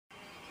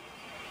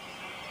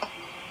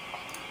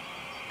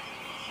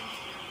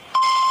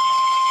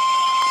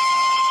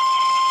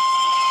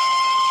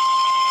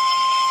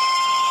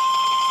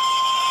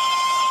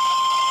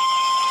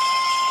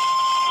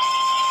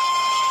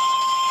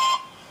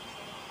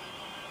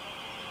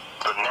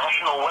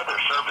National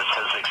Weather Service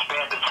has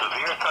expanded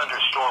severe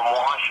thunderstorm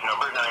watch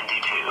number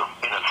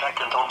 92 in effect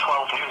until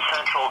 12 noon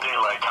Central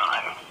Daylight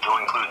Time to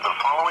include the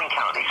following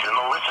counties in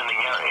the listening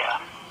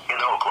area.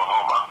 In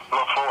Oklahoma,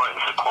 LaFleur and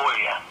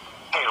Sequoia.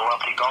 Hail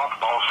up to golf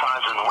ball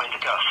size and wind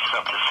gusts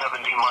up to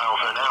 70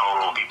 miles an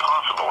hour will be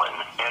possible in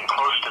and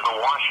close to the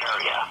wash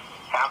area.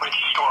 Average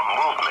storm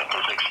movement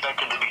is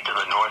expected to be to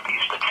the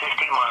northeast at 50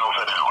 miles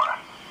an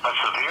hour. A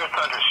severe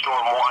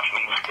thunderstorm watch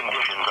means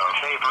conditions are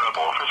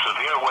favorable for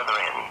severe weather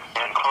in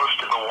and close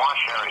to the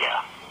wash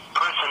area.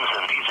 Persons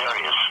in these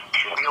areas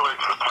should be alert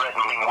for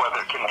threatening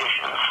weather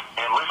conditions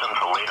and listen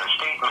to later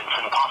statements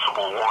and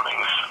possible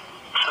warnings.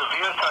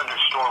 Severe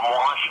thunderstorm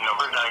watch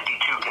number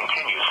 92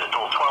 continues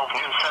until 12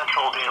 noon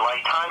Central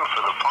Daylight Time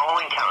for the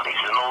following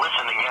counties in the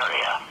listening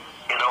area.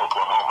 In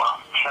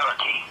Oklahoma,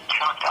 Cherokee,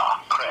 Choctaw,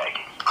 Craig,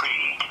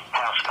 Creed,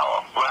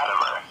 Haskell,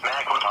 Latimer,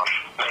 McIntosh,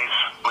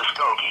 Mace,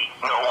 Muskogee,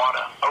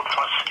 Nowata,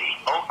 Okfuskee,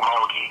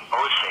 Okmulgee,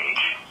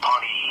 Osage,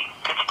 Pawnee,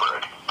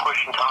 Pittsburgh,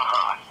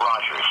 Pushentaha,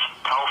 Rogers,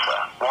 Tulsa,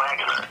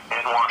 Wagner,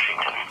 and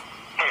Washington.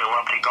 Hail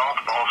up to golf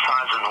ball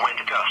size and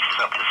wind gusts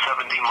up to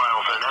 70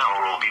 miles an hour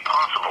will be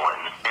possible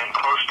in and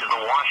close to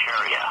the wash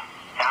area.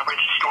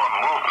 Average storm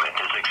movement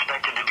is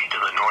expected to be to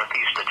the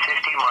northeast at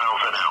 50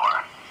 miles an hour.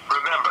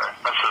 Remember,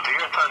 a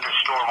severe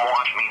thunderstorm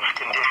watch means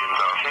conditions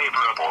are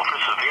favorable for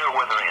severe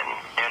weather in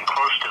and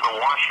close to the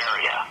wash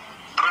area.